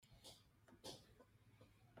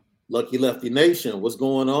Lucky Lefty Nation, what's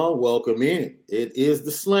going on? Welcome in. It is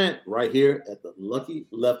The Slant right here at the Lucky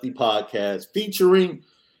Lefty Podcast, featuring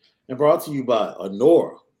and brought to you by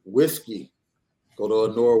Anora Whiskey. Go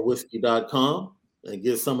to AnoraWhiskey.com and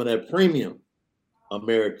get some of that premium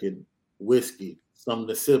American whiskey, something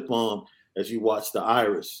to sip on as you watch the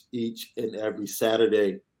Irish each and every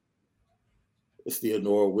Saturday. It's the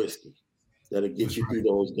Anora Whiskey that'll get you through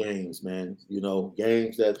those games, man. You know,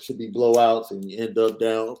 games that should be blowouts and you end up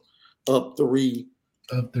down up three.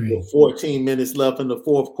 With 14 minutes left in the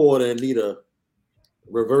fourth quarter and need a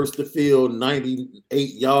reverse the field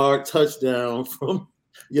 98-yard touchdown from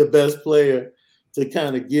your best player to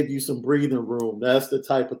kind of give you some breathing room. That's the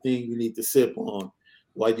type of thing you need to sip on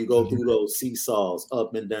while you go through those seesaws,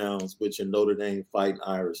 up and downs, with your Notre Dame Fighting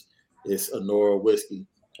Irish. It's Anora Whiskey,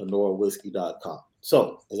 AnoraWhiskey.com.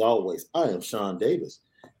 So, as always, I am Sean Davis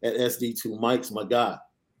at SD2 Mike's, my guy,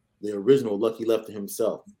 the original Lucky Lefty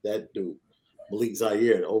himself, that dude, Malik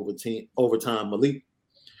Zaire, overtime Malik.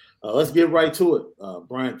 Let's get right to it.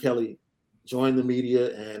 Brian Kelly joined the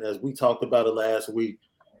media, and as we talked about it last week,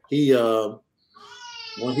 he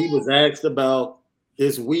when he was asked about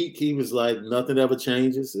this week, he was like, nothing ever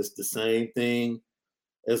changes. It's the same thing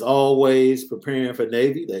as always, preparing for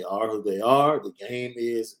Navy. They are who they are. The game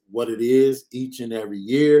is what it is each and every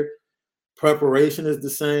year. Preparation is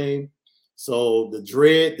the same. So the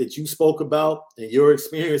dread that you spoke about and your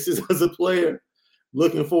experiences as a player,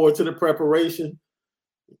 looking forward to the preparation,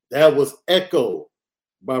 that was echoed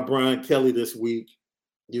by Brian Kelly this week.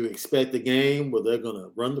 You expect a game where they're going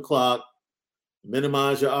to run the clock,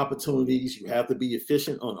 minimize your opportunities. You have to be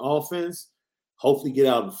efficient on offense, hopefully get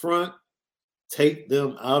out in front, take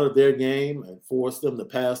them out of their game and force them to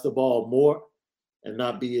pass the ball more and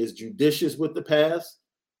not be as judicious with the pass.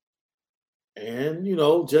 And, you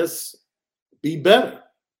know, just be better.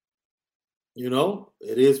 You know,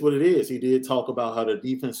 it is what it is. He did talk about how the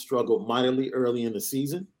defense struggled mightily early in the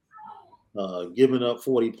season, giving up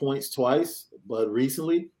 40 points twice. But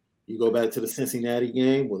recently, you go back to the Cincinnati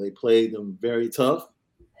game where they played them very tough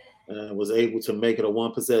and was able to make it a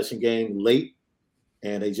one-possession game late,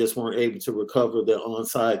 and they just weren't able to recover their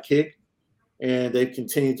onside kick. And they've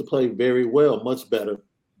continued to play very well, much better,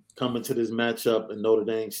 coming to this matchup in Notre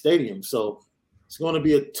Dame Stadium. So it's going to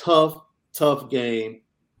be a tough game.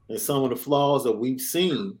 And some of the flaws that we've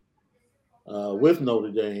seen with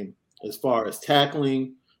Notre Dame as far as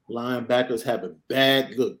tackling, linebackers having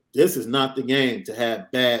bad – look, this is not the game to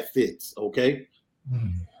have bad fits, okay?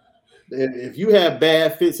 If you have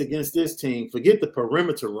bad fits against this team, forget the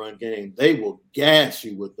perimeter run game. They will gas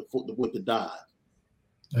you with the dive.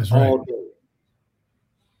 That's right.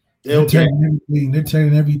 They're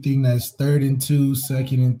turning everything that's 3rd and 2,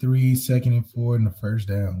 2nd and 3, 2nd and 4, and the first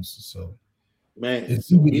downs. So, man, it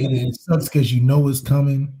sucks because you know it's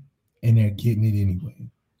coming, and they're getting it anyway.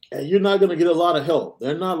 And you're not going to get a lot of help.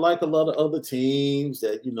 They're not like a lot of other teams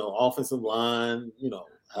that, you know, offensive line, you know,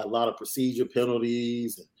 had a lot of procedure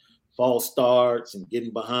penalties and false starts and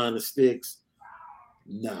getting behind the sticks.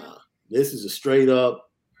 Nah, this is a straight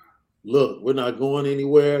up, look, we're not going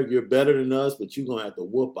anywhere. You're better than us, but you're going to have to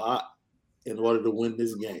whoop out in order to win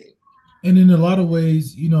this game. And in a lot of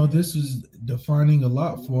ways, you know, this is defining a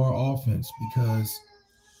lot for our offense because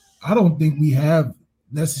I don't think we have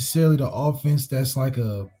necessarily the offense that's like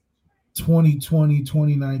a 2020,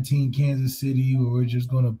 2019 Kansas City where we're just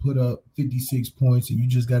going to put up 56 points and you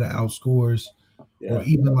just got to outscore us. Yeah. Or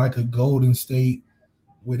even like a Golden State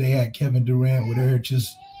where they had Kevin Durant where they're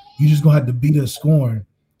just – you just going to have to beat us scoring.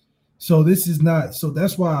 So this is not – so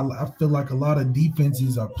that's why I feel like a lot of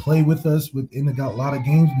defenses are play with us within a lot of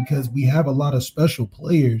games because we have a lot of special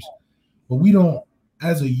players, but we don't,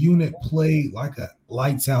 as a unit, play like a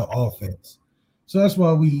lights-out offense. So that's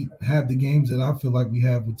why we have the games that I feel like we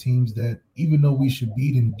have with teams that even though we should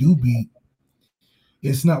beat and do beat,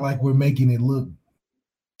 it's not like we're making it look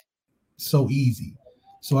so easy.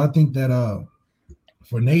 So I think that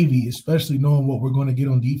for Navy, especially knowing what we're going to get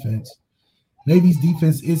on defense, Navy's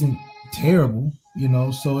defense isn't terrible, you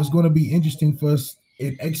know, so it's going to be interesting for us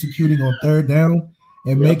in executing on 3rd down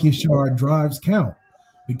and making sure our drives count.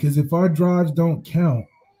 Because if our drives don't count,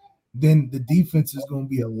 then the defense is going to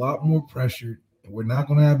be a lot more pressured. And we're not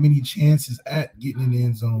going to have many chances at getting in the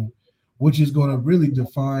end zone, which is going to really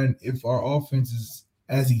define if our offense is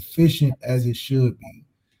as efficient as it should be.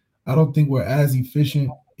 I don't think we're as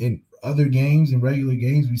efficient in other games. In regular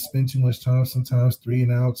games, we spend too much time, sometimes 3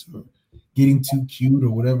 and outs or getting too cute or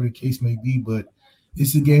whatever the case may be. But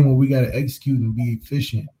it's a game where we got to execute and be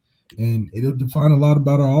efficient, and it'll define a lot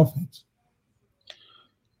about our offense.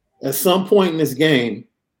 At some point in this game,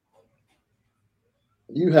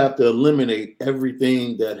 you have to eliminate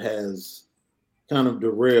everything that has kind of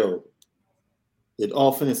derailed the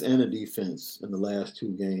offense and the defense in the last 2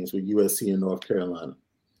 games with USC and North Carolina.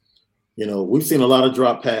 You know, we've seen a lot of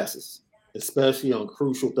drop passes, especially on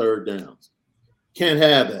crucial third downs. Can't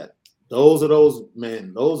have that. Those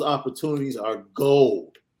opportunities are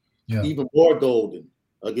gold. Yeah. Even more golden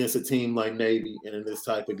against a team like Navy and in this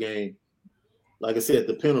type of game. Like I said,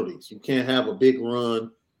 the penalties. You can't have a big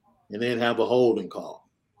run and then have a holding call.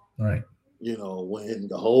 Right. You know, when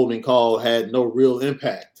the holding call had no real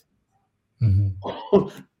impact,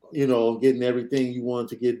 you know, getting everything you wanted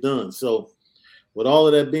to get done. So with all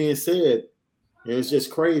of that being said, it's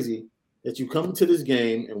just crazy that you come into this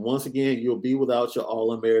game and once again, you'll be without your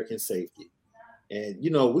All-American safety. And, you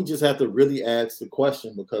know, we just have to really ask the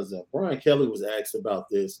question because Brian Kelly was asked about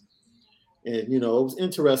this. And, you know, it was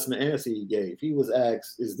interesting the answer he gave. He was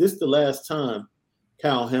asked, is this the last time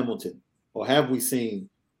Kyle Hamilton, or have we seen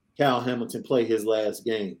Kyle Hamilton play his last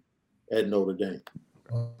game at Notre Dame?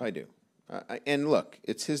 I do. And look,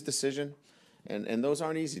 it's his decision, and those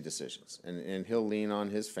aren't easy decisions. And he'll lean on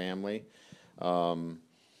his family.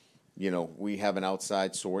 You know, we have an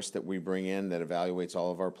outside source that we bring in that evaluates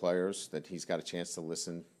all of our players, that he's got a chance to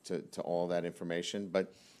listen to all that information.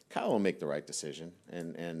 But Kyle will make the right decision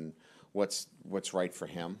and what's right for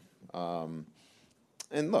him.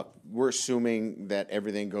 And look, we're assuming that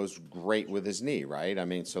everything goes great with his knee, right? I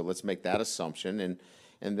mean, so let's make that assumption.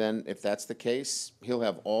 And then if that's the case, he'll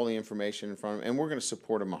have all the information in front of him, and we're going to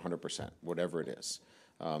support him 100%, whatever it is.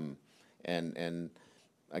 And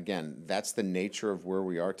again, that's the nature of where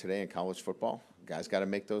we are today in college football. Guys got to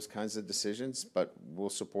make those kinds of decisions, but we'll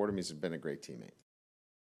support him. He's been a great teammate.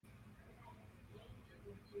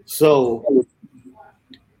 So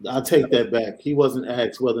I'll take that back. He wasn't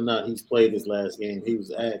asked whether or not he's played his last game. He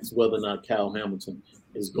was asked whether or not Kyle Hamilton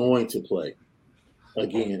is going to play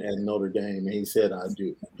again at Notre Dame, and he said, "I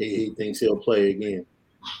do." He thinks he'll play again.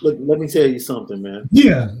 Look, let me tell you something, man.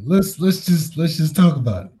 Yeah, let's just talk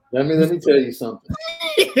about it. Let me tell you something.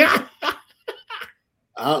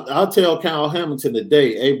 I'll tell Kyle Hamilton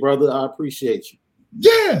today, hey brother, I appreciate you.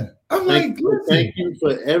 Yeah, thank you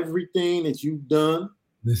for everything that you've done.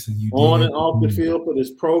 Listen, you on and off the field for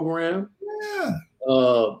this program. Yeah.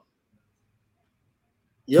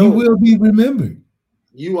 You will be remembered.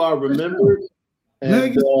 You are remembered.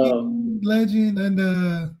 And, legend,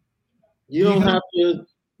 and you don't have to.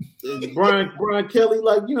 Brian Kelly,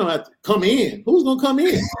 like, you don't have to come in. Who's gonna come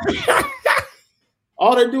in?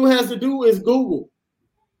 All they has to do is Google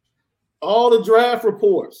all the draft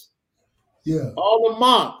reports, all the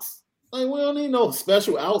mocks. Like, we don't need no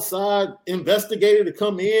special outside investigator to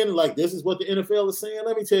come in. Like, this is what the NFL is saying.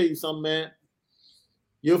 Let me tell you something, man.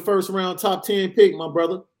 Your first round top 10 pick, my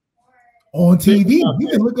brother. On TV. You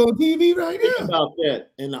can look on TV right now. Think about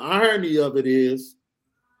that. And the irony of it is,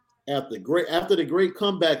 after the great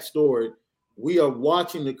comeback story, we are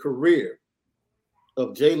watching the career of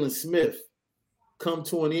Jalen Smith come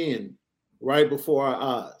to an end right before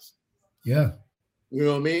our eyes. Yeah. You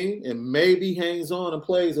know what I mean? And maybe hangs on and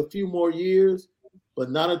plays a few more years, but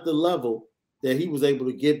not at the level that he was able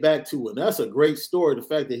to get back to. And that's a great story, the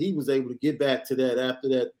fact that he was able to get back to that after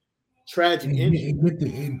that tragic injury in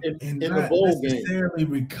the bowl game. Not necessarily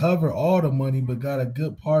recover all the money, but got a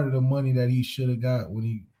good part of the money that he should have got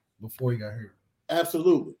before he got hurt.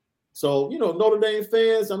 Absolutely. So, you know, Notre Dame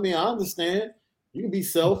fans, I mean, I understand. You can be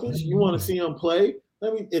selfish. You want to see him play.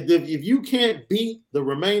 If you can't beat the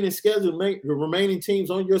remaining teams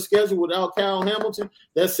on your schedule without Kyle Hamilton,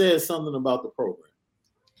 that says something about the program.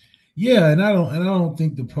 Yeah, and I don't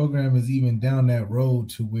think the program is even down that road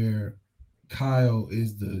to where Kyle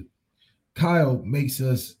makes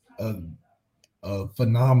us a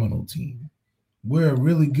phenomenal team. We're a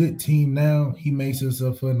really good team now. He makes us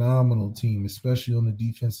a phenomenal team, especially on the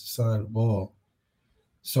defensive side of the ball.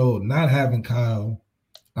 So not having Kyle,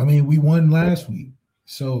 I mean, we won last week.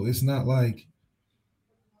 So it's not like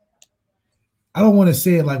 – I don't want to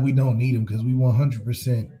say it like we don't need him because we 100%,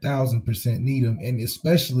 1,000% need him. And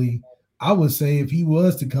especially, I would say if he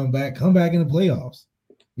was to come back in the playoffs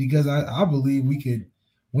because I believe we could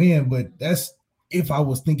win. But that's if I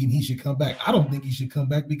was thinking he should come back. I don't think he should come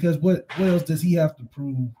back because what else does he have to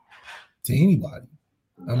prove to anybody?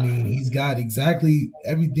 I mean, he's got exactly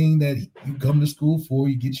everything that you come to school for.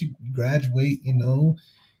 You graduate, you know,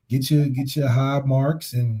 get your high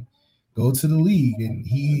marks and go to the league. And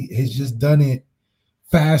he has just done it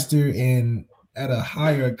faster and at a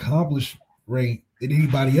higher accomplished rate than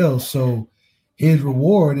anybody else. So his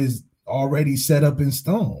reward is already set up in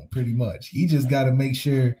stone, pretty much. He just got to make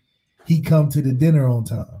sure he come to the dinner on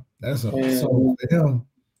time. That's all. So for him,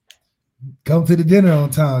 Come to the dinner on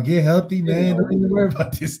time. Get healthy, man. You know, Don't even worry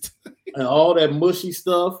about this. and all that mushy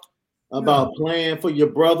stuff about playing for your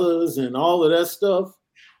brothers and all of that stuff.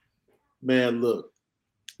 Man, look.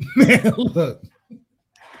 Man, look.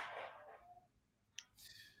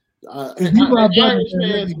 Irish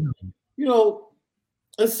fans, you know,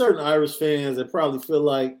 there's certain Irish fans that probably feel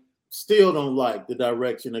like still don't like the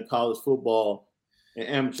direction that college football and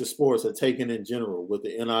amateur sports are taking in general with the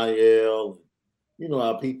NIL. You know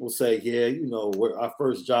how people say, yeah, you know, our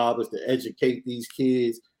first job is to educate these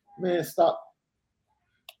kids. Man, stop.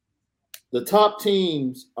 The top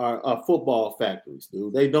teams are football factories,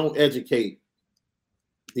 dude. They don't educate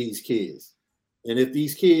these kids. And if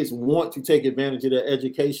these kids want to take advantage of their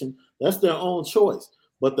education, that's their own choice.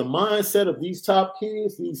 But the mindset of these top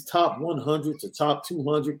kids, these top 100 to top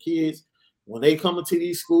 200 kids, when they come into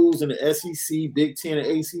these schools in the SEC, Big Ten, and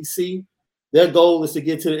ACC, their goal is to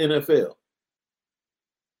get to the NFL.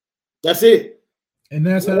 That's it. And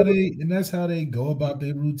that's how they go about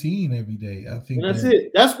their routine every day. I think that's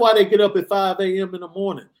it. That's why they get up at 5 a.m. in the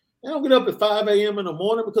morning. They don't get up at 5 a.m. in the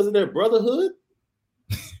morning because of their brotherhood.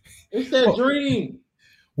 It's that dream.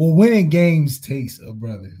 Well, winning games takes a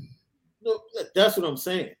brotherhood. No, that's what I'm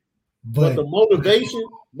saying. But the motivation,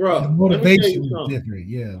 bro. The motivation is different.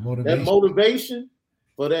 Yeah, motivation. That motivation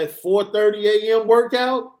for that 4:30 a.m.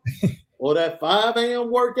 workout or that 5 a.m.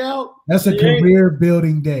 workout. That's a career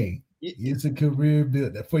building day. It's a career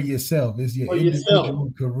build for yourself. It's your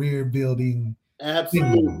individual career building.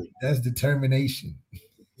 Absolutely. Thing. That's determination.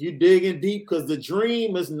 You digging deep because the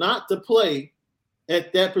dream is not to play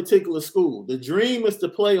at that particular school. The dream is to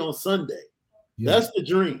play on Sunday. Yeah. That's the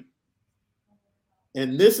dream.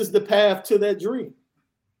 And this is the path to that dream.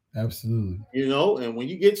 Absolutely. You know, and when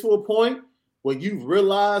you get to a point where you've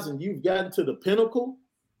realized and you've gotten to the pinnacle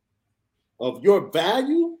of your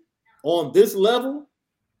value on this level,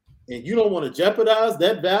 and you don't want to jeopardize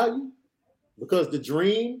that value because the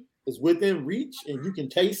dream is within reach and you can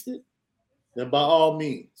taste it, then by all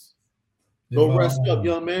means, go rest up,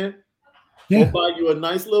 young man. Yeah. Go buy you a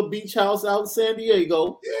nice little beach house out in San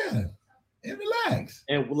Diego. Yeah. And relax.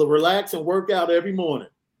 And relax and work out every morning.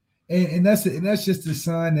 And that's just a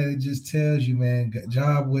sign that it just tells you, man,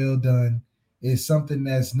 job well done. It's something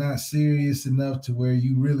that's not serious enough to where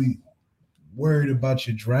you really worried about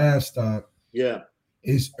your draft stock. Yeah.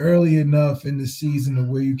 It's early enough in the season to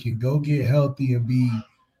where you can go get healthy and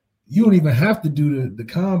you don't even have to do the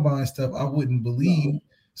combine stuff, I wouldn't believe. No.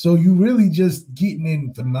 So you really just getting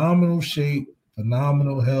in phenomenal shape,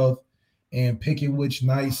 phenomenal health, and picking which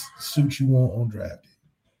nice suit you want on draft day.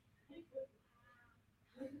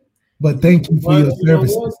 But thank you for your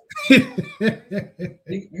services.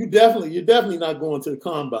 You're definitely not going to the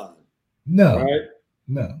combine. No. Right?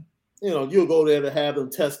 No. You know, you'll go there to have them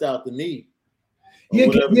test out the knee. Yeah,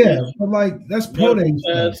 but like that's pro day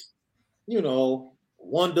test, you know,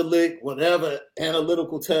 Wonderlic, whatever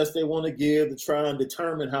analytical test they want to give to try and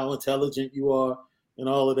determine how intelligent you are and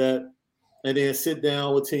all of that. And then sit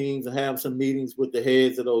down with teams and have some meetings with the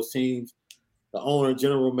heads of those teams, the owner,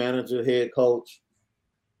 general manager, head coach.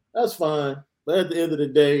 That's fine. But at the end of the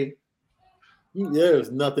day, there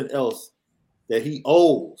is nothing else that he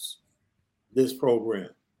owes this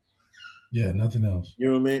program. Yeah, nothing else. You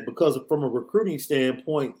know what I mean? Because from a recruiting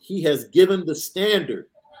standpoint, he has given the standard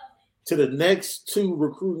to the next two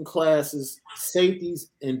recruiting classes,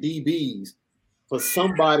 safeties and DBs, for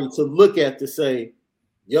somebody to look at to say,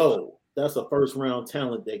 yo, that's a first-round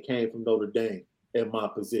talent that came from Notre Dame at my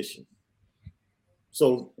position.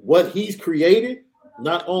 So what he's created,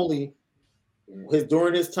 not only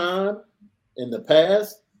during his time in the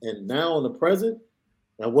past and now in the present,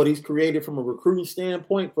 and what he's created from a recruiting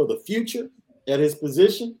standpoint for the future at his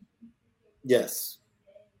position, yes,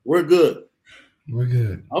 we're good. We're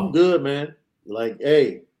good. I'm good, man. Like,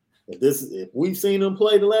 hey, if we've seen him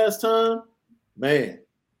play the last time, man,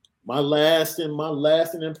 my lasting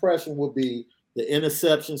impression would be the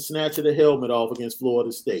interception snatch of the helmet off against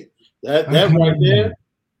Florida State. That right there,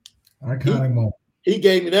 iconic moment. He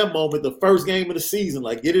gave me that moment the first game of the season.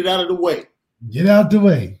 Like, get it out of the way. Get out the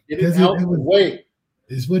way. Get it out the way.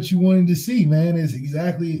 It's what you wanted to see, man. It's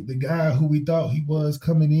exactly the guy who we thought he was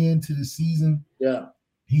coming into the season. Yeah.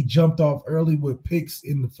 He jumped off early with picks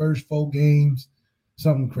in the first 4 games.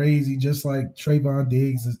 Something crazy, just like Trayvon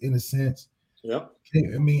Diggs in a sense. Yep.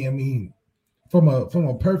 I mean, from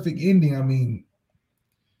a perfect ending, I mean,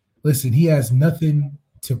 listen, he has nothing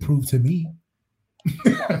to prove to me.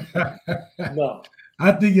 No.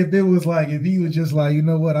 I think if he was just like, you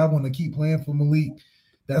know what, I want to keep playing for Malik,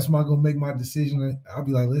 that's my gonna make my decision. I'll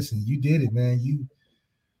be like, listen, you did it, man.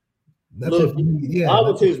 Look, I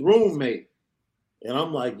was his roommate And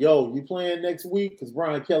I'm like, yo, you playing next week? Because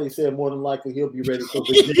Brian Kelly said more than likely he'll be ready for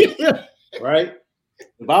Virginia, right?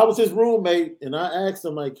 If I was his roommate and I asked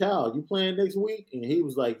him, like, Cal, you playing next week? And he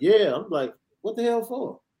was like, yeah. I'm like, what the hell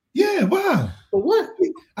for? Yeah, why? For what?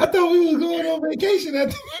 I thought we was going on vacation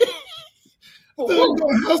at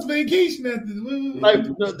the house vacation at the like,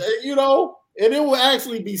 you know, and it will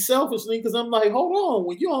actually be selfishly because I'm like, hold on,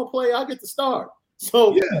 when you don't play, I get to start.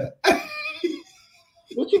 So yeah.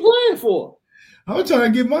 What you playing for? I'm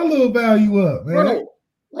trying to get my little value up, man. Bro,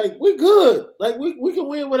 like we good. Like we can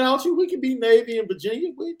win without you. We can beat Navy and Virginia.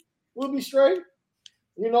 We'll be straight.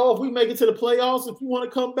 You know, if we make it to the playoffs, if you want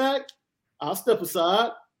to come back, I'll step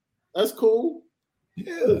aside. That's cool.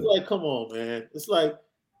 Yeah. It's like, come on, man. It's like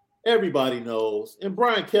everybody knows. And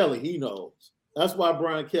Brian Kelly, he knows. That's why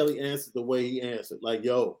Brian Kelly answered the way he answered. Like,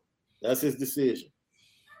 yo, that's his decision.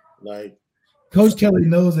 Like, Coach Kelly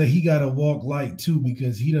knows that he got to walk light too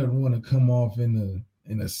because he doesn't want to come off in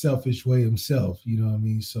a selfish way himself. You know what I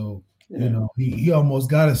mean? So, you know, he almost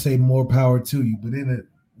got to say more power to you. But in the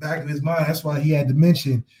back of his mind, that's why he had to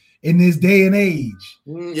mention in this day and age.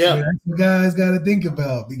 Yeah. That's what guys got to think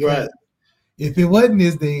about because if it wasn't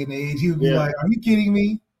this day and age, he would be like, are you kidding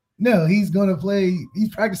me? No, he's going to play.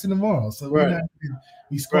 He's practicing tomorrow. So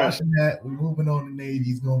we squashing that. We're moving on to Navy.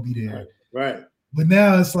 He's going to be there. Right. But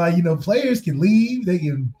now it's like, you know, players can leave. They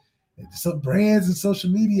can, some brands and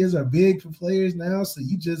social medias are big for players now. So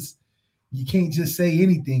you can't just say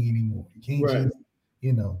anything anymore. You can't just,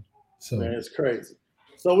 you know. So man, it's crazy.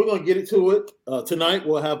 So we're going to get into it. Tonight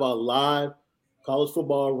we'll have our live college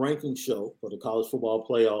football ranking show for the college football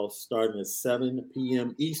playoffs starting at 7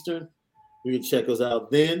 p.m. Eastern. You can check us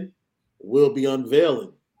out then. We'll be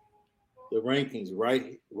unveiling the rankings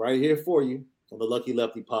right here for you on the Lucky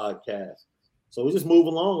Lefty podcast. So we just move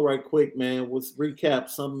along right quick, man. Let's recap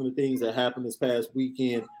some of the things that happened this past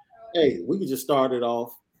weekend. Hey, we can just start it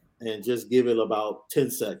off and just give it about 10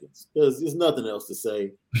 seconds because there's nothing else to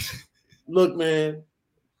say. Look, man,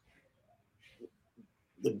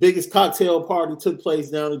 the biggest cocktail party took place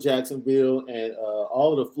down in Jacksonville, and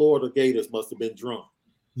all of the Florida Gators must have been drunk.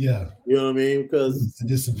 Yeah. You know what I mean? Because it's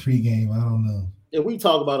just a pregame. I don't know. And we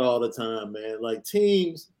talk about it all the time, man. Like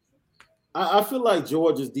teams, I feel like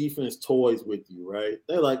Georgia's defense toys with you, right?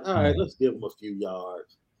 They're like, all right, let's give them a few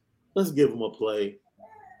yards. Let's give them a play.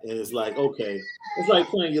 And it's like, okay. It's like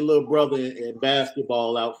playing your little brother in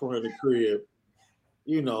basketball out front of the crib.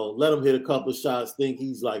 You know, let him hit a couple of shots, think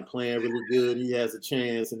he's like playing really good. He has a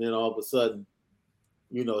chance. And then all of a sudden,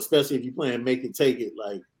 you know, especially if you're playing make it, take it,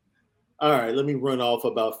 like, all right, let me run off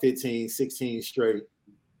about 15, 16 straight.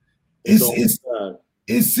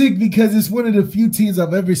 It's sick because it's one of the few teams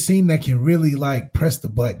I've ever seen that can really like press the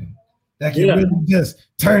button. That can really just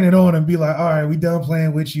turn it on and be like, all right, we done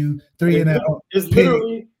playing with you. 3 and out. It's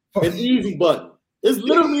literally an easy button. It's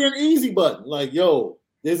literally an easy button. Like, yo,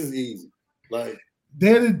 this is easy. Like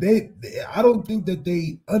I don't think that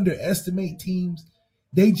they underestimate teams.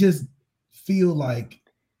 They just feel like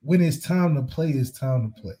when it's time to play, it's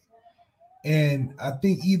time to play. And I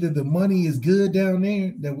think either the money is good down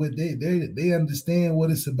there, that what they understand what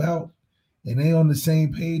it's about and they on the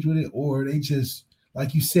same page with it, or they just,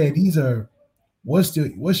 like you said, these are what's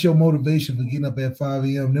your motivation for getting up at 5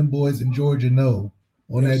 a.m. Them boys in Georgia know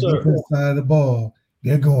on that defense side of the ball,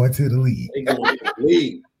 they're going to the league. They're going to the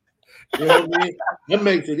league. You know what I mean? That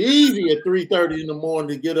makes it easy at 3:30 in the morning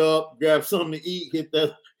to get up, grab something to eat, hit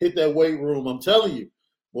that weight room. I'm telling you.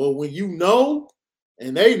 Well, when you know,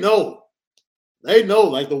 and they know,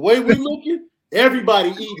 like the way we looking, everybody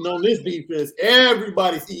eating on this defense.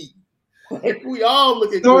 Everybody's eating. Like we all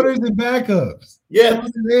look at starters and backups. Yeah,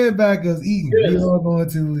 starters and backups eating. Yes. We all going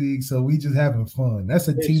to the league, so we just having fun. That's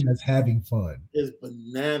a team that's having fun. It's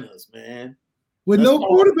bananas, man. With no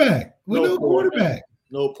quarterback. With no quarterback.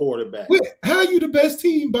 No quarterback. How are you the best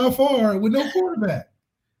team by far with no quarterback?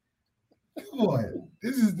 Come on,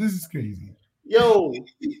 this is crazy. Yo,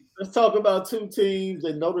 let's talk about two teams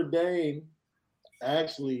that Notre Dame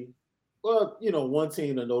actually, well, you know, one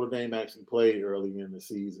team that Notre Dame actually played early in the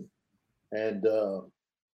season. And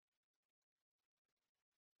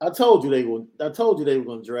I told you they were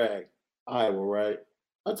going to drag Iowa, right?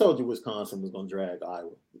 I told you Wisconsin was going to drag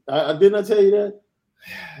Iowa. Didn't I tell you that?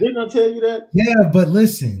 Didn't I tell you that? Yeah, but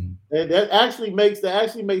listen. And that actually makes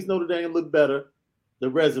Notre Dame look better, the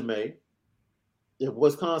resume. If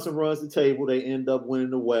Wisconsin runs the table, they end up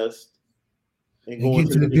winning the West and going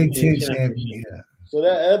to the Big Ten championship. Yeah. So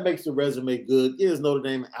that makes the resume good. Gives Notre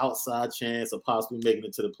Dame an outside chance of possibly making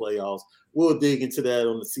it to the playoffs. We'll dig into that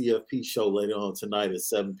on the CFP show later on tonight at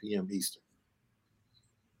 7 p.m. Eastern.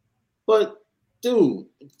 But dude,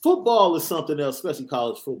 football is something else, especially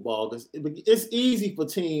college football, because it's easy for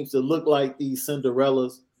teams to look like these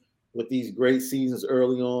Cinderellas with these great seasons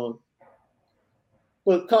early on.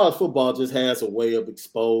 But college football just has a way of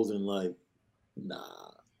exposing, like, nah.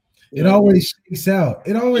 It always shakes out.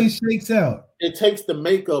 It always shakes out. It takes the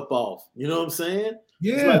makeup off. You know what I'm saying?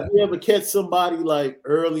 Yeah. It's like you ever catch somebody like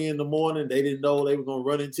early in the morning, they didn't know they were gonna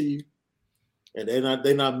run into you, and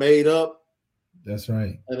they're not made up. That's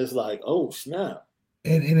right. And it's like, oh snap.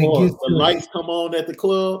 And it gets the lights come on at the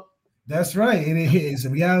club. That's right. And it hits.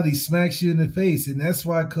 Reality smacks you in the face. And that's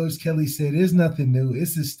why Coach Kelly said there's nothing new.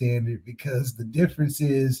 It's a standard, because the difference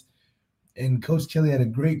is, and Coach Kelly had a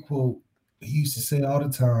great quote. He used to say all the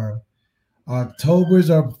time, Octobers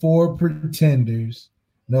are for pretenders.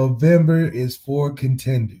 November is for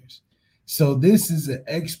contenders. So this is an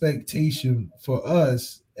expectation for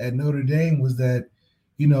us at Notre Dame, was that,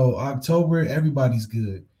 October, everybody's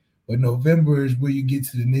good. But November is where you get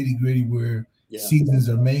to the nitty-gritty, where seasons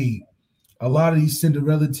are made. A lot of these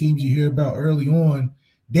Cinderella teams you hear about early on,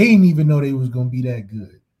 they didn't even know they was going to be that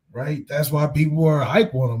good, right? That's why people are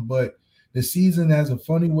hype on them. But the season has a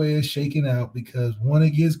funny way of shaking out, because one,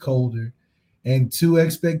 it gets colder, and two,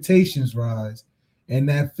 expectations rise, and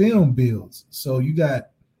that film builds. So you got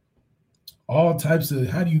all types of,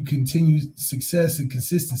 how do you continue success and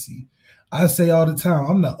consistency? I say all the time,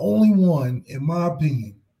 I'm the only one, in my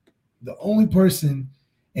opinion, the only person,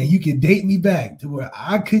 and you can date me back to where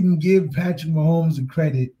I couldn't give Patrick Mahomes the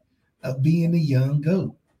credit of being a young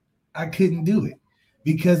GOAT. I couldn't do it,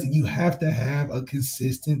 because you have to have a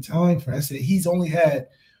consistent time frame. I said he's only had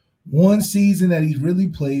one season that he's really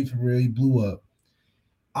played for real. He blew up.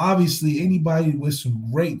 Obviously, anybody with some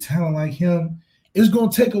great talent like him, it's going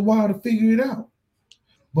to take a while to figure it out.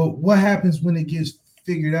 But what happens when it gets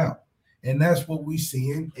figured out? And that's what we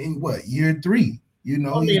see in year 3.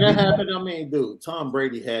 That happened. Dude, Tom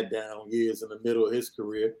Brady had down years in the middle of his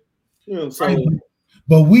career. Right.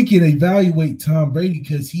 But we can evaluate Tom Brady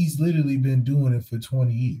because he's literally been doing it for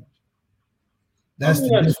 20 years.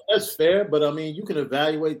 That's fair, but you can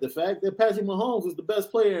evaluate the fact that Patrick Mahomes is the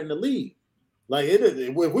best player in the league. Like, it is,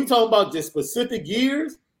 if we talk about just specific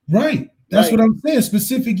years, right? That's what I'm saying.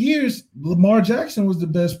 Specific years, Lamar Jackson was the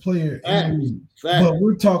best player in the league. But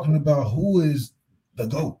we're talking about who is the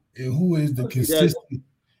GOAT, and who is the consistent,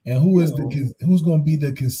 and who's going to be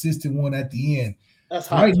the consistent one at the end. That's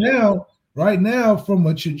right now, from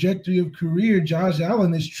a trajectory of career, Josh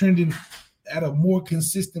Allen is trending at a more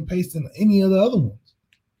consistent pace than any of the other ones.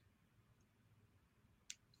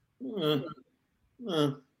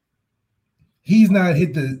 He's not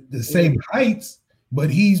hit the same heights, but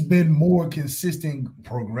he's been more consistent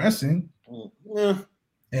progressing.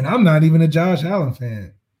 And I'm not even a Josh Allen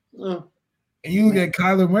fan. And you look at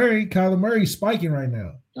Kyler Murray's spiking right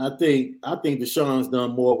now. I think Deshaun's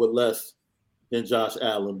done more with less than Josh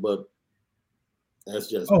Allen, but that's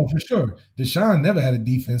just for sure. Deshaun never had a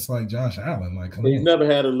defense like Josh Allen. He's never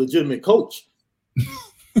had a legitimate coach.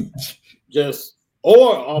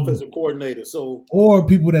 Or offensive coordinator. Or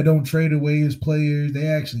people that don't trade away his players, they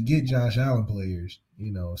actually get Josh Allen players.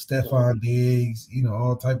 Stephon Diggs,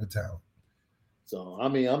 all type of talent. So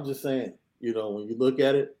I'm just saying, when you look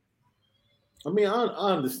at it, I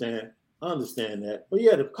understand that. But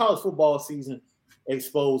yeah, the college football season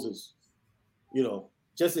exposes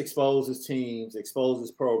teams,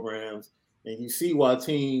 exposes programs, and you see why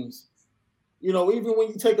teams, even when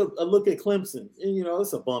you take a look at Clemson, and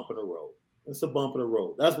it's a bump in the road. It's a bump in the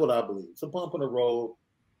road. That's what I believe. It's a bump in the road.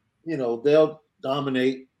 They'll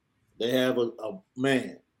dominate. They have the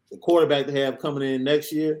quarterback they have coming in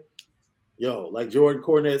next year. Like Jordan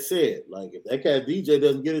Cornette said, like if that cat DJ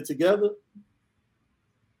doesn't get it together,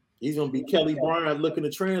 he's gonna be Kelly Bryant looking to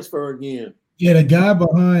transfer again. Yeah, the guy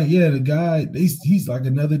behind, he's like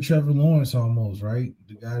another Trevor Lawrence almost, right?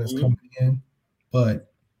 The guy that's coming in.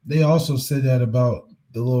 But they also said that about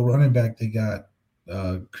the little running back they got,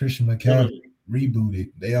 Christian McCaffrey,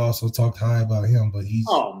 rebooted. They also talked high about him, but he's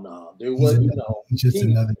just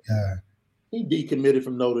another guy. He decommitted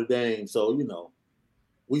from Notre Dame, so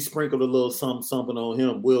we sprinkled a little something on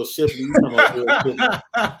him. Will Shipley, you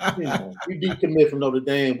decommit from Notre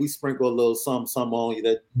Dame, we sprinkle a little something on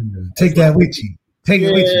you. Take that with you. Take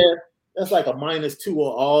it with you. That's like a -2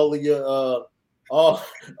 on all of your all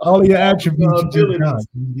of your attributes.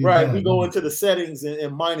 Right, we go into the settings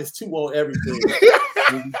and -2 on everything.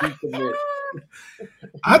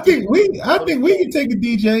 I think we can take a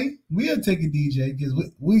DJ. We'll take a DJ because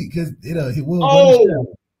it will.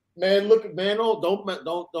 Man,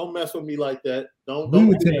 don't mess with me like that. Don't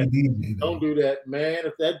do that, man.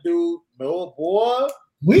 If that dude, boy,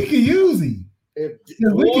 we can use him. If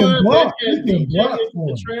we can block. We can DJ block into for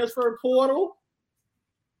the him. transfer portal,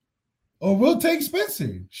 Or we'll take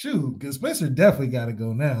Spencer. Shoot, because Spencer definitely got to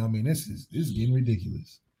go now. I mean, this is getting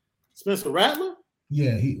ridiculous. Spencer Rattler.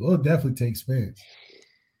 Yeah, we'll definitely take Spence.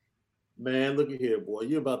 Man, look at here, boy.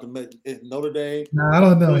 You're about to make Notre Dame. Nah, I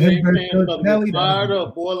don't know. Notre Him Dame versus fans about to Kelly, get fired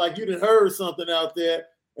up, boy. Like you done heard something out there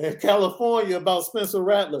in California about Spencer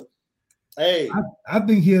Rattler. Hey, I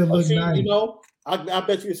think he'll look see, nice. you know, I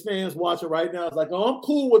bet you his fans watching right now. It's like, oh, I'm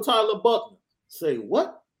cool with Tyler Buckner. Say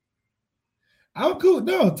what? I'm cool.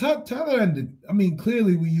 No, Tyler. I mean,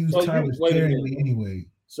 clearly we use Tyler sparingly anyway.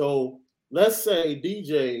 So let's say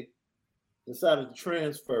DJ decided to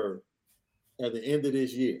transfer at the end of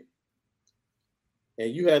this year,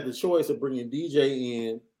 and you had the choice of bringing DJ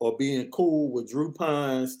in or being cool with Drew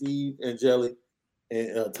Pine, Steve Angeli,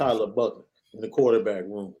 and Tyler Buckner in the quarterback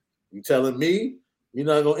room. You telling me you're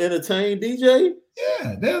not gonna entertain DJ?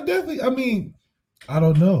 Yeah, they'll definitely. I mean, I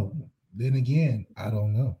don't know. Then again, I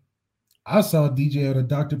don't know. I saw DJ on a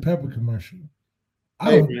Dr. Pepper commercial.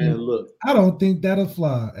 I don't think that'll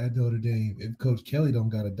fly at Notre Dame if Coach Kelly don't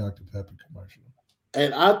got a Dr. Pepper commercial.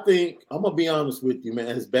 And I think I'm gonna be honest with you, man.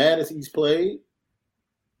 As bad as he's played,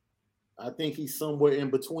 I think he's somewhere in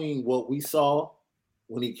between what we saw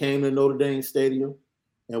when he came to Notre Dame Stadium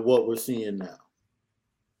and what we're seeing now.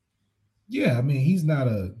 Yeah, I mean, he's not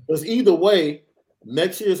a. Because either way,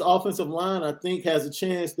 next year's offensive line, I think, has a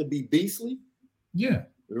chance to be beastly. Yeah.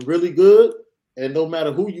 Really good. And no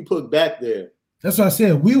matter who you put back there. That's what I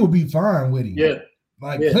said. We will be fine with him. Yeah.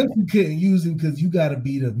 Like, Clemson couldn't use him because you got to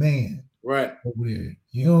be the man. Right. Over there.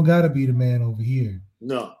 You don't got to be the man over here.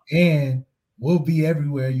 No. And we'll be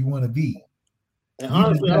everywhere you want to be. And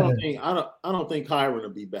honestly, I don't think Kyron will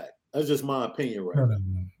be back. That's just my opinion right now.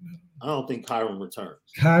 I don't think Kyron returns.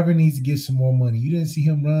 Kyron needs to get some more money. You didn't see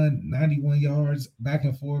him run 91 yards back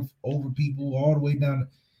and forth over people all the way down.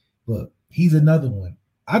 Look, he's another one.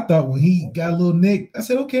 I thought when he got a little nick, I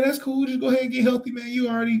said, okay, that's cool. Just go ahead and get healthy, man. You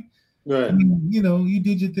already, right. You know, you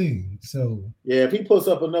did your thing. So yeah, if he puts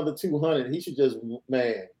up another 200, he should just,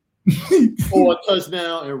 man, score a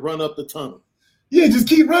touchdown and run up the tunnel. Yeah, just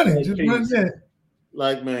keep running. Just run that.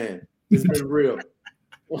 Like, man, it's been real.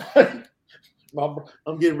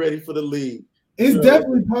 I'm getting ready for the league. It's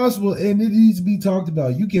definitely possible, and it needs to be talked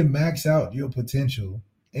about. You can max out your potential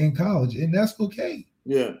in college, and that's okay.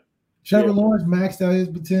 Yeah. Trevor Lawrence maxed out his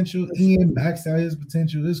potential. Ian maxed out his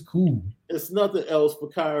potential. It's cool. It's nothing else for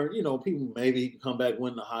Kyron. You know, people maybe come back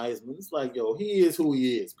win the Heisman. It's like, yo, he is who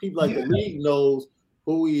he is. People like the league knows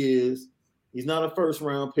who he is. He's not a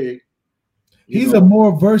first-round pick. He's a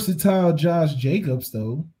more versatile Josh Jacobs,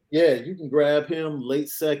 though. Yeah, you can grab him late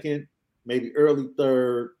second, maybe early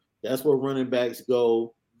third. That's where running backs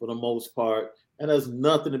go for the most part. And there's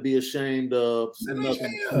nothing to be ashamed of.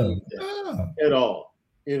 Nothing at all.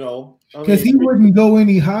 You know, because he wouldn't go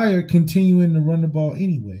any higher continuing to run the ball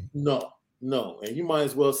anyway. No. And you might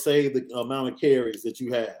as well save the amount of carries that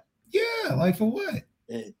you have. Yeah, like for what?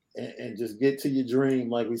 And just get to your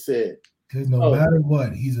dream, like we said. Because no matter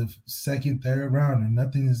what, he's a second, third rounder.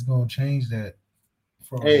 Nothing is going to change that.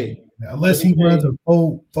 Unless he runs a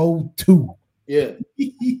 4.2. Yeah.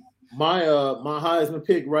 My Heisman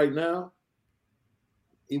pick right now,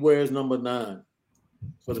 he wears number 9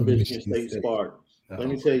 for the Michigan State Spartans. Let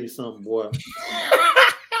me tell you something, boy.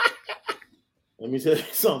 Let me tell you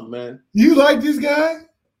something, man. You like this guy?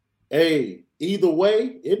 Hey, either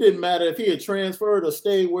way, it didn't matter if he had transferred or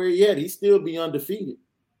stayed where he had. He'd still be undefeated.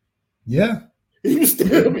 Yeah. He would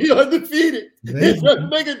still be undefeated. It doesn't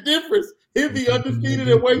make a difference. He'd be undefeated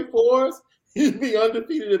at Wake Forest. He'd be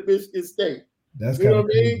undefeated at Michigan State. That's kind of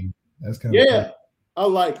crazy. That's kind of crazy. I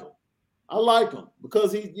like him. I like him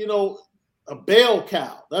because he's, a bell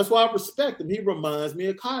cow. That's why I respect him. He reminds me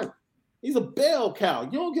of Kyron. He's a bell cow.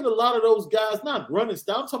 You don't get a lot of those guys, not running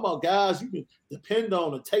style. I'm talking about guys you can depend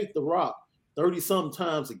on to take the rock 30-something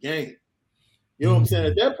times a game. You know what I'm saying?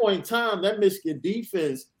 At that point in time, that Michigan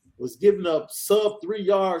defense was giving up sub 3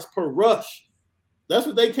 yards per rush. That's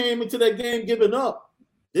what they came into that game giving up.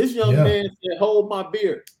 This young man said, hold my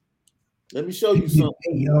beer. Let me show you something.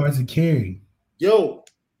 8 yards a carry. Yo.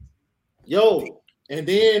 And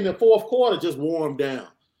then the fourth quarter just wore him down.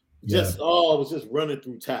 It was just running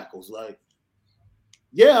through tackles. Like,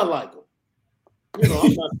 I like him.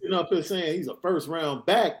 I'm not sitting up here saying he's a first-round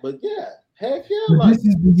back, but heck yeah, I like him. This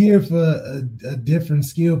is the year for a different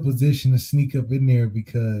skill position to sneak up in there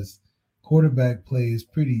because quarterback play is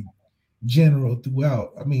pretty general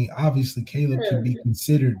throughout. I mean, obviously Caleb can be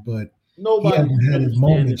considered, but nobody hasn't had his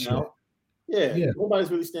moment yet. Yeah,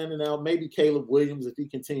 nobody's really standing out. Maybe Caleb Williams if he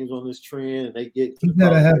continues on this trend and they get. He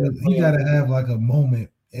gotta have like a moment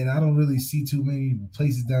and I don't really see too many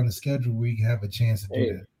places down the schedule where you can have a chance to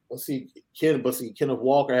do that. Kenneth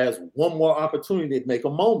Walker has one more opportunity to make a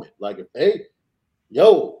moment. Like if they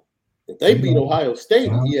beat Ohio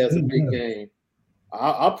State, he has a big game.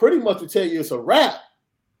 I pretty much would tell you it's a wrap.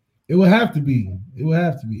 It would have to be.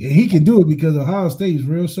 And he can do it because Ohio State is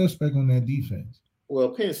real suspect on that defense. Well,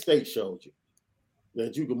 Penn State showed you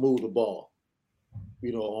that you can move the ball,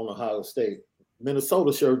 on Ohio State.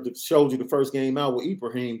 Minnesota showed you the first game out with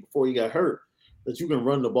Ibrahim before he got hurt, that you can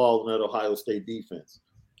run the ball in that Ohio State defense.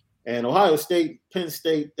 And Ohio State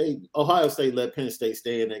let Penn State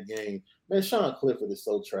stay in that game. Man, Sean Clifford is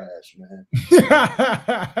so trash, man.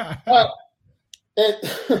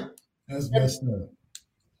 That's messed up.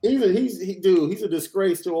 He's a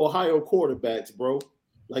disgrace to Ohio quarterbacks, bro.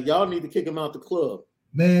 Like, y'all need to kick him out the club.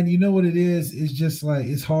 Man, you know what it is? It's just like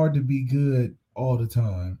it's hard to be good all the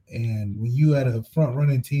time. And when you at a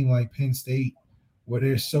front-running team like Penn State, where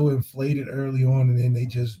they're so inflated early on and then they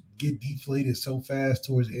just get deflated so fast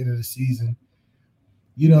towards the end of the season,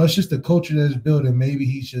 it's just a culture that's built, and maybe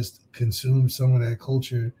he's just consumed some of that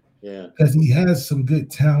culture. Yeah. Because he has some good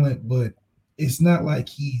talent, but it's not like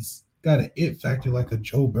he's got an it factor like a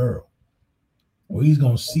Joe Burrow, where he's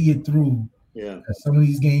going to see it through. Yeah. Some of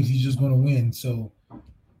these games he's just going to win. So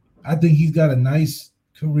I think he's got a nice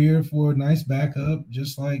career for a nice backup,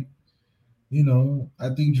 just like, I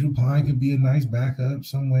think Drew Pine could be a nice backup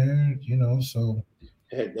somewhere, so.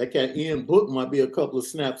 Heck, that cat Ian Book might be a couple of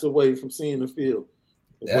snaps away from seeing the field.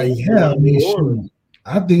 I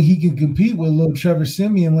think he can compete with little Trevor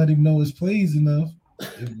Siemian, let him know his plays enough.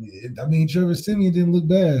 Trevor Siemian didn't look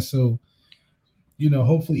bad, so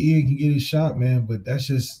hopefully Ian can get his shot, man. But that's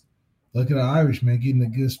just look at the Irish, man, getting a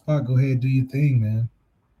good spot. Go ahead, do your thing, man.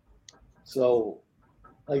 So,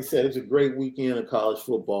 like I said, it's a great weekend of college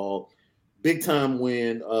football, big time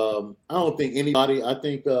win. I don't think anybody. I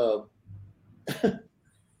think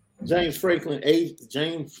James Franklin's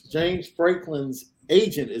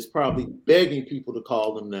agent is probably begging people to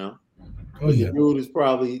call him now. Oh, yeah. The dude is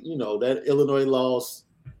probably, that Illinois loss,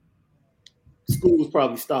 schools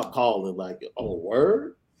probably stopped calling, like, oh,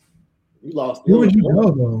 word? You lost. Where would you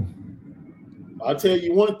go, though? I'll tell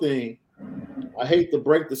you one thing. I hate to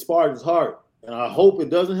break the Spartans' heart, and I hope it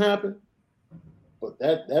doesn't happen, but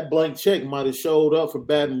that blank check might have showed up for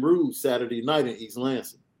Baton Rouge Saturday night in East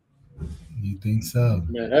Lansing. You think so?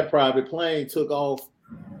 Man, that private plane took off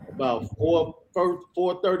about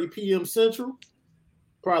 4:30 p.m. Central.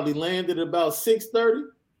 Probably landed at about 6:30.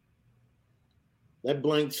 That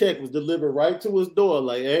blank check was delivered right to his door.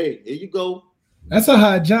 Like, hey, here you go. That's a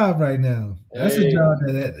hot job right now. That's a job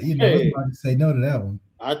that nobody can say no to that one.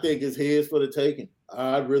 I think it's his for the taking.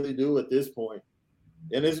 I really do at this point.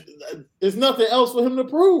 And there's nothing else for him to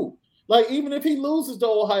prove. Like, even if he loses to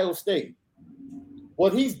Ohio State,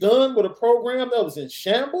 what he's done with a program that was in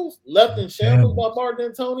shambles, left in shambles by Mark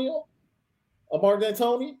D'Antoni,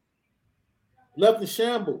 left in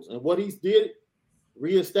shambles. And what he's did,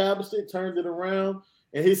 reestablished it, turned it around.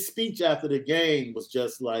 And his speech after the game was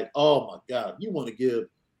just like, oh, my God, you want to give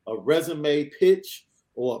a resume pitch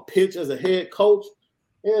or a pitch as a head coach?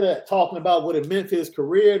 Hear that talking about what it meant for his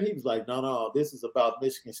career. And he was like, no, this is about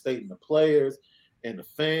Michigan State and the players and the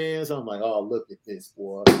fans. I'm like, oh, look at this,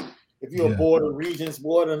 boy. If you're a board of regents,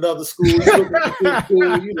 board of another school, you look at this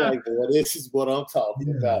school, you're like, boy, this is what I'm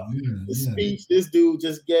talking about. The speech this dude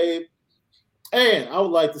just gave. And I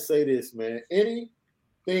would like to say this, man.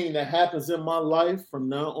 Anything that happens in my life from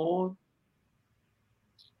now on,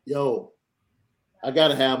 I got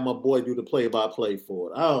to have my boy do the play-by-play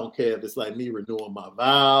for it. I don't care if it's like me renewing my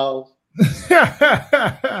vows.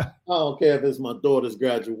 I don't care if it's my daughter's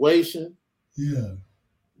graduation. Yeah.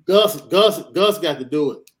 Gus got to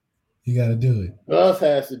do it. You got to do it. Gus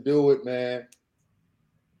has to do it, man.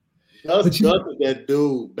 Gus is that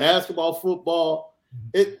dude. Basketball, football.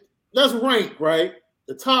 Let's rank, right?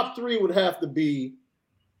 The top three would have to be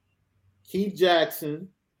Keith Jackson,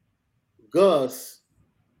 Gus,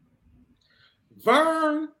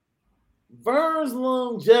 Vern's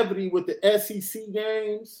longevity with the SEC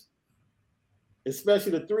games,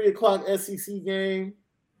 especially the 3:00 SEC game.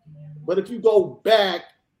 But if you go back,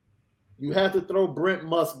 you have to throw Brent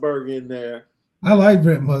Musburger in there. I like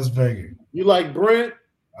Brent Musburger. You like Brent?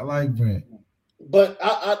 I like Brent. But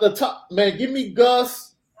the top, man, give me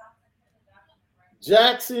Gus,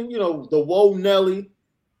 Jackson, the Whoa Nelly.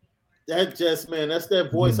 That just, man, that's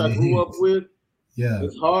that voice I grew up with. Yeah.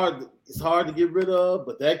 It's hard to get rid of,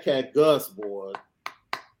 but that cat Gus, boy,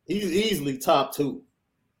 he's easily top two.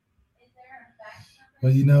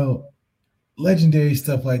 Well, legendary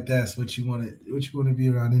stuff like that's what you want to be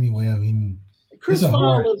around anyway. I mean,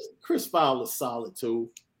 Chris Fowler's solid too.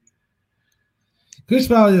 Chris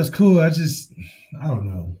Fowler is cool. I don't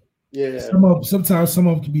know. Yeah. Sometimes some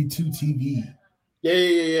of them can be too TV.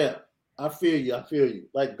 Yeah. I feel you.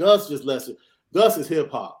 Like Gus just lets it. Gus is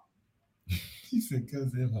hip hop. He said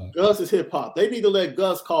Gus hip hop. Gus is hip hop. They need to let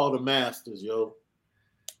Gus call the Masters, yo.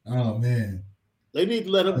 Oh man. They need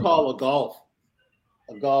to let him call a golf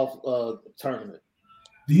tournament.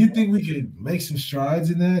 Do you think we could make some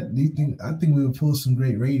strides in that? I think we would pull some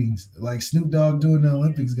great ratings. Like Snoop Dogg doing the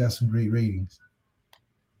Olympics got some great ratings.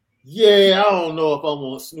 Yeah, I don't know if I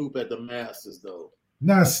want Snoop at the Masters though.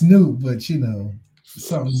 Not Snoop, but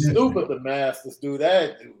something Snoop different. at the Masters, dude.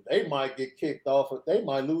 They might get kicked off. They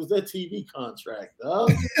might lose their TV contract,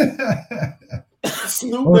 dog.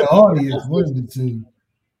 Snoop or at the audience, one of the two.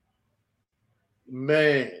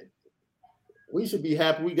 Man, we should be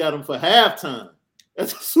happy we got him for halftime at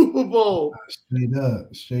the Super Bowl. Straight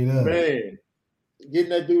up. Man, getting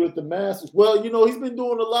that dude at the Masters. Well, he's been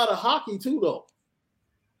doing a lot of hockey too, though.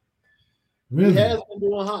 Really? He has been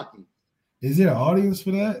doing hockey. Is there an audience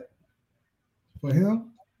for that? For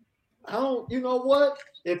him? I don't. You know what?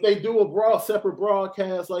 If they do a separate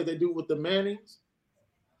broadcast like they do with the Mannings.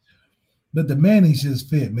 But the Mannings just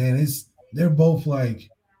fit, man. They're both like.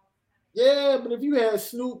 Yeah, but if you had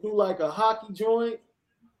Snoop do like a hockey joint,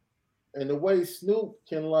 and the way Snoop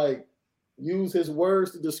can like use his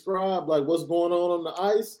words to describe like what's going on the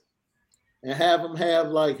ice, and have him have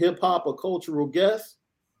like hip hop or cultural guests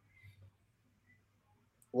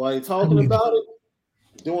while he's talking about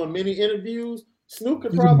it, doing many interviews, Snoop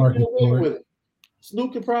could probably get away with it.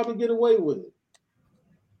 Snoop could probably get away with it.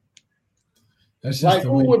 That's just like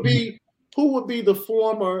who would be the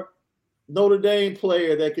former Notre Dame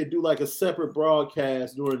player that could do like a separate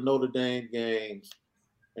broadcast during Notre Dame games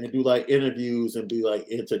and do like interviews and be like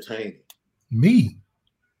entertaining? Me.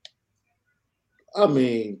 I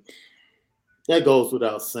mean, that goes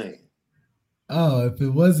without saying. Oh, if it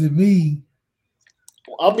wasn't me.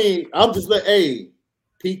 I mean, I'm just like, hey,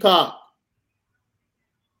 Peacock,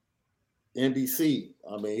 NBC.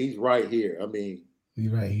 I mean, he's right here. I mean,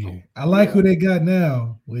 he's right here. I like who they got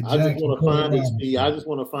now. I just want to find his feed. I just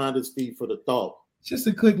want to find his feed for the thought. Just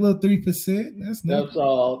a quick little 3%. That's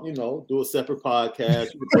all. Do a separate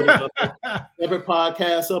podcast. You can put separate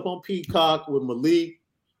podcast up on Peacock with Malik,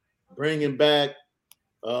 bringing back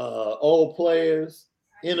old players,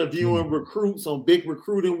 interviewing recruits on big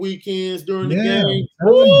recruiting weekends during the game.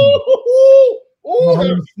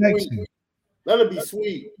 That'll be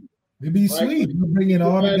sweet. It'd be sweet. We'll bring in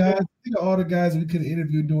all the guys. Think of all the guys we could have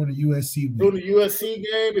interviewed during the USC week. During the USC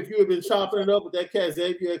game, if you had been chopping it up with that cat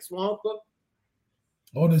Xavier X-Wampa.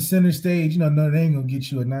 On the center stage, Notre Dame gonna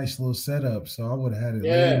get you a nice little setup. So I would have had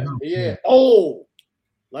it. Yeah. Oh,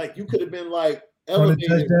 like you could have been like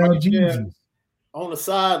elevated right on the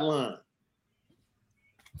sideline.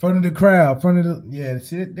 Front of the crowd,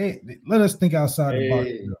 they let us think outside the box.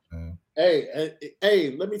 Man.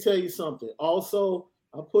 Hey, let me tell you something. Also,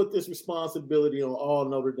 I put this responsibility on all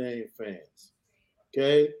Notre Dame fans,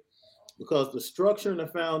 okay? Because the structure and the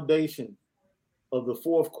foundation of the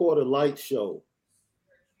fourth quarter light show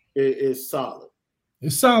is solid.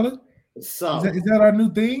 It's solid. It's solid. Is that our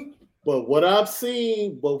new thing? But from what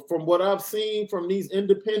I've seen from these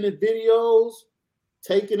independent videos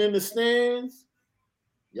taken in the stands,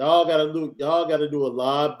 y'all gotta do a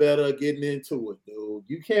lot better getting into it, dude.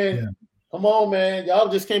 You can't come on, man. Y'all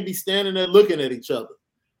just can't be standing there looking at each other.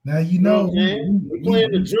 Now we're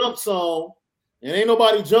playing the jump song, and ain't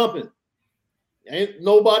nobody jumping. Ain't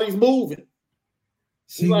nobody's moving.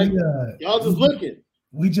 See, y'all just looking.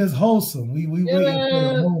 We just wholesome. We waiting for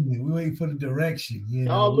the moment. We waiting for the direction.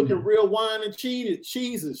 Y'all looking real wine and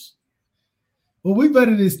cheeses. Well, we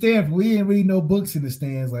better than Stanford. We ain't read no books in the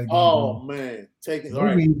stands like that. Oh man,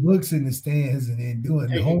 read books in the stands and doing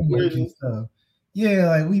the homework and stuff.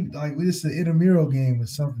 Yeah, we this is an intramural game or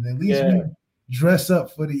something. At least we dress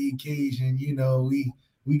up for the occasion.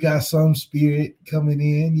 We got some spirit coming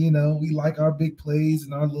in. We like our big plays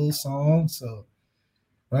and our little songs. So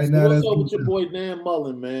now, what's up with your boy Dan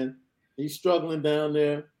Mullen, man? He's struggling down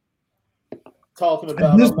there. Talking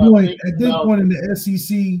about at this point in the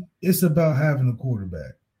SEC, it's about having a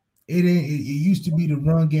quarterback. It used to be the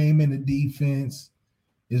run game and the defense.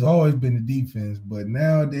 It's always been the defense, but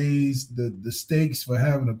nowadays the stakes for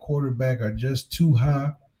having a quarterback are just too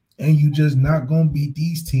high, and you just not gonna beat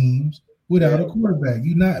these teams without a quarterback.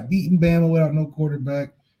 You're not beating Bama without no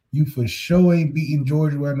quarterback. You for sure ain't beating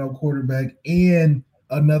Georgia without no quarterback and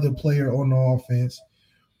another player on the offense.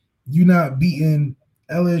 You're not beating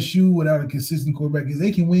LSU without a consistent quarterback because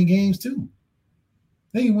they can win games too.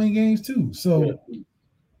 So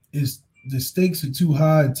it's the stakes are too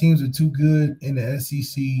high, teams are too good in the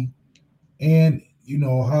SEC, and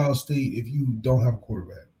Ohio State if you don't have a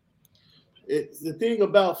quarterback. The thing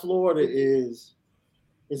about Florida is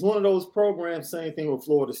it's one of those programs. Same thing with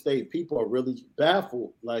Florida State. People are really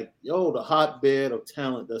baffled. Like, yo, the hotbed of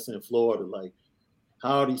talent that's in Florida. Like,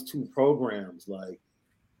 how are these two programs like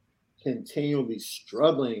continually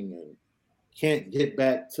struggling and can't get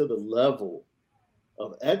back to the level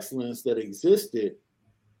of excellence that existed?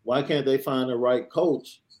 Why can't they find the right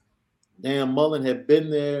coach? Dan Mullen had been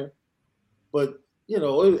there, but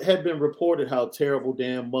it had been reported how terrible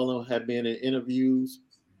Dan Mullen had been in interviews,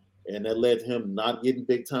 and that led to him not getting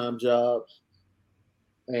big time jobs.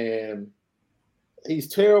 And he's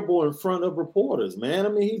terrible in front of reporters, man. I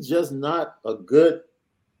mean, he's just not a good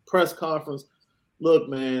press conference. Look,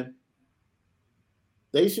 man,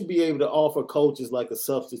 they should be able to offer coaches like a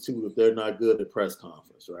substitute if they're not good at press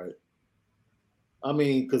conference, right? I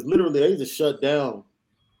mean, because literally they just shut down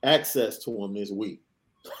access to them this week.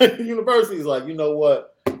 The university's like, you know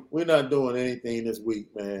what? We're not doing anything this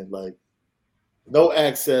week, man. Like, no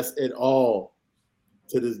access at all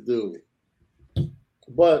to this dude.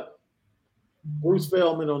 But Bruce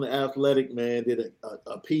Feldman on The Athletic, man, did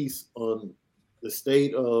a piece on the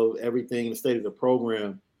state of everything, the state of the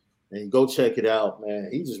program. And go check it out, man.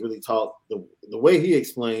 He just really talked the way he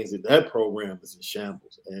explains it. That program is in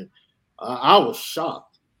shambles, and I was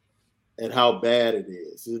shocked at how bad it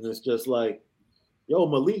is. And it's just like, yo,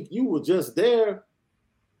 Malik, you were just there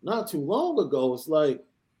not too long ago. It's like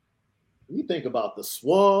you think about the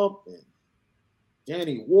Swamp and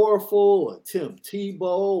Danny Warfel and Tim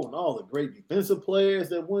Tebow and all the great defensive players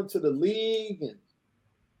that went to the league, and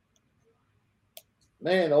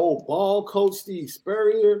man, the old ball coach Steve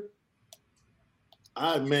Spurrier.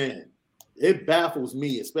 It baffles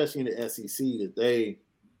me, especially in the SEC, that they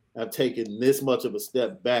have taken this much of a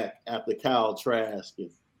step back after Kyle Trask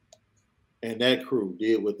and that crew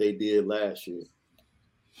did what they did last year.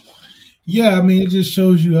 Yeah, I mean, it just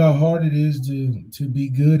shows you how hard it is to be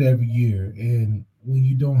good every year. And when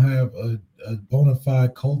you don't have a bona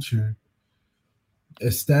fide culture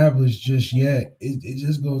established just yet, it's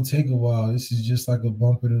just going to take a while. This is just like a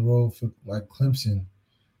bump in the road for like Clemson.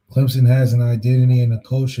 Clemson has an identity and a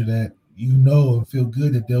culture that and feel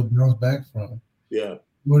good that they'll bounce back from. Yeah.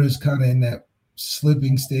 Florida's kind of in that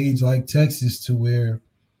slipping stage like Texas, to where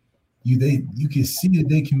you can see that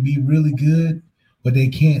they can be really good, but they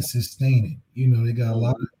can't sustain it. They got a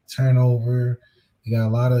lot of turnover. They got a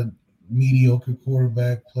lot of mediocre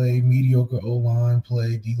quarterback play, mediocre O-line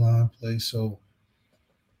play, D-line play. So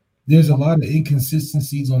there's a lot of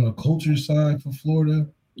inconsistencies on the culture side for Florida.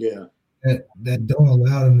 Yeah. That don't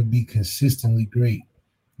allow them to be consistently great.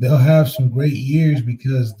 They'll have some great years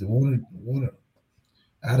because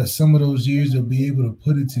out of some of those years they'll be able to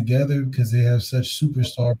put it together because they have such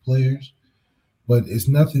superstar players. But it's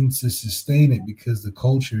nothing to sustain it because the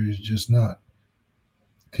culture is just not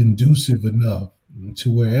conducive enough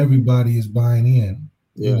to where everybody is buying in.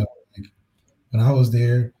 Yeah. When I was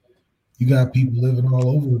there, you got people living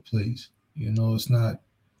all over the place. It's not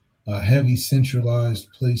a heavy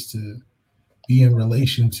centralized place to be in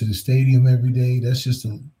relation to the stadium every day. That's just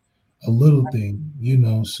a little thing,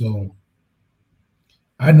 so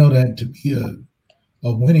I know that to be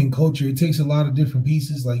a winning culture, it takes a lot of different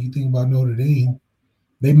pieces. Like you think about Notre Dame,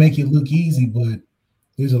 they make it look easy, but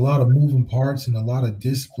there's a lot of moving parts and a lot of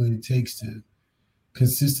discipline it takes to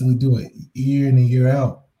consistently do it year in and year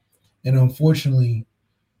out. And unfortunately,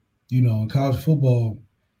 in college football,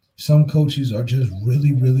 some coaches are just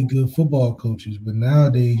really, really good football coaches, but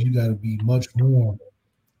nowadays you got to be much more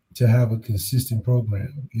to have a consistent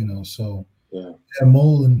program, So yeah.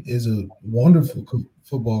 Mullen is a wonderful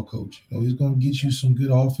football coach. He's going to get you some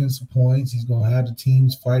good offensive points. He's going to have the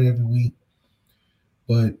teams fight every week.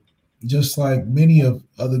 But just like many of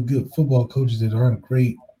other good football coaches that aren't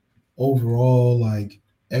great overall, like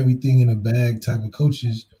everything in a bag type of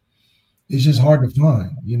coaches, it's just hard to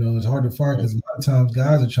find. It's hard to find because a lot of times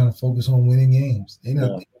guys are trying to focus on winning games. They're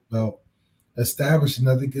not thinking about establishing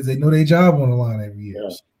nothing because they know their job on the line every year.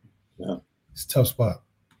 Yeah. It's a tough spot.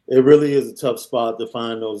 It really is a tough spot to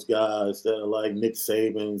find those guys that are like Nick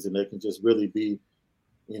Sabans and they can just really be,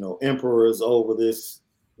 emperors over this,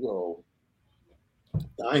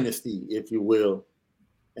 dynasty, if you will,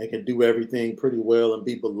 and can do everything pretty well and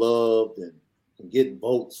be beloved and get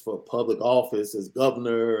votes for public office as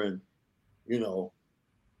governor and,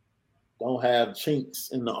 don't have chinks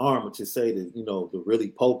in the armor to say that, to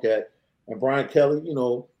really poke at. And Brian Kelly,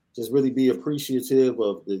 just really be appreciative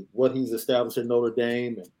of what he's established at Notre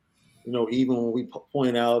Dame. And, even when we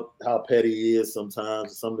point out how petty he is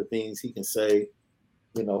sometimes, some of the things he can say,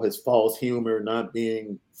 his false humor, not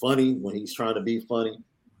being funny when he's trying to be funny.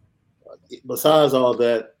 Besides all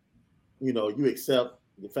that, you accept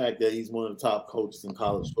the fact that he's one of the top coaches in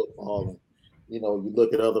college football. And, you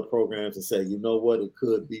look at other programs and say, you know what, it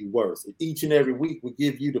could be worse. Each and every week we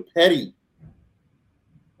give you the petty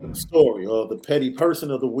story or the petty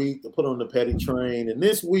person of the week to put on the petty train. And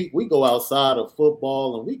this week we go outside of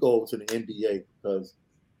football and we go over to the NBA because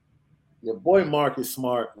your boy Marcus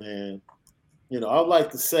Smart, man, I'd like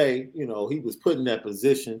to say, he was put in that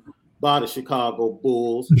position by the Chicago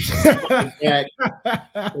Bulls. Back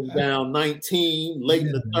from down 19, late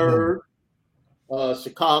in the third.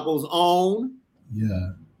 Chicago's own.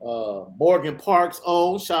 Yeah. Morgan Park's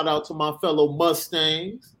own. Shout out to my fellow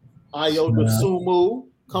Mustangs. Ayo Dosunmu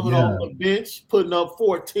coming off the bench, putting up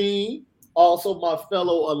 14. Also, my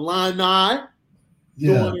fellow Illini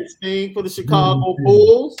doing his thing for the Chicago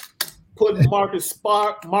Bulls. Putting Marcus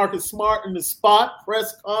Smart in the spot,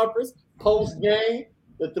 press conference, post game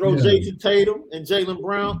to throw Jason Tatum and Jaylen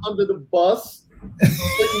Brown under the bus.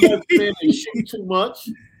 They shoot too much.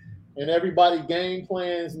 And everybody game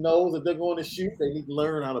plans knows that they're going to shoot. They need to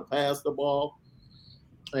learn how to pass the ball.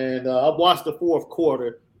 And I watched the fourth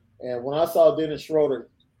quarter, and when I saw Dennis Schroeder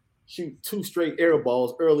shoot 2 straight air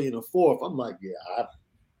balls early in the fourth, I'm like,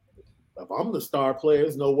 if I'm the star player,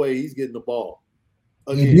 there's no way he's getting the ball.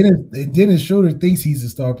 And Dennis Schroeder thinks he's a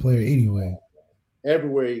star player anyway.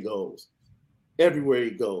 Everywhere he goes.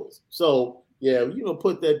 So,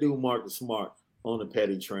 put that dude Marcus Smart on the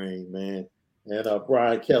petty train, man. And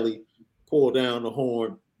Brian Kelly pulled down the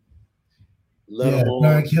horn.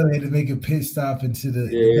 Brian Kelly had to make a pit stop into the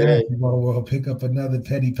basketball world, pick up another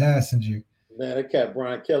petty passenger. Man, that cat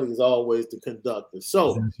Brian Kelly is always the conductor.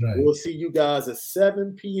 So We'll see you guys at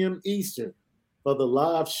 7 p.m. Eastern for the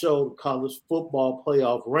live show, College Football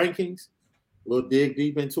Playoff Rankings. We'll dig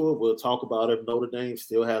deep into it. We'll talk about if Notre Dame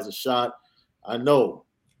still has a shot. I know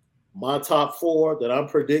my top 4 that I'm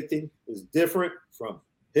predicting is different from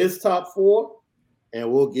his top 4,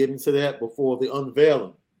 and we'll get into that before the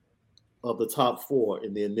unveiling of the top 4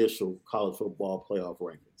 in the initial college football playoff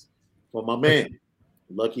rankings. For my man,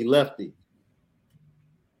 Lucky Lefty,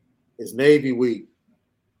 it's Navy week.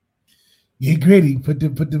 Get gritty. Put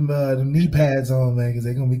them knee pads on, man, because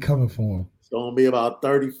they're going to be coming for him. It's going to be about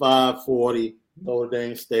 35-40, Notre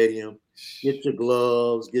Dame Stadium. Get your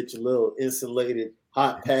gloves, get your little insulated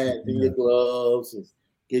hot pads in your gloves, and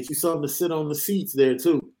get you something to sit on the seats there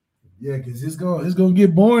too. Yeah, because it's gonna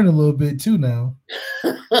get boring a little bit too now.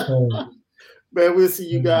 Man, we'll see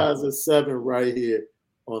you guys at 7 right here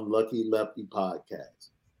on Lucky Lefty Podcast.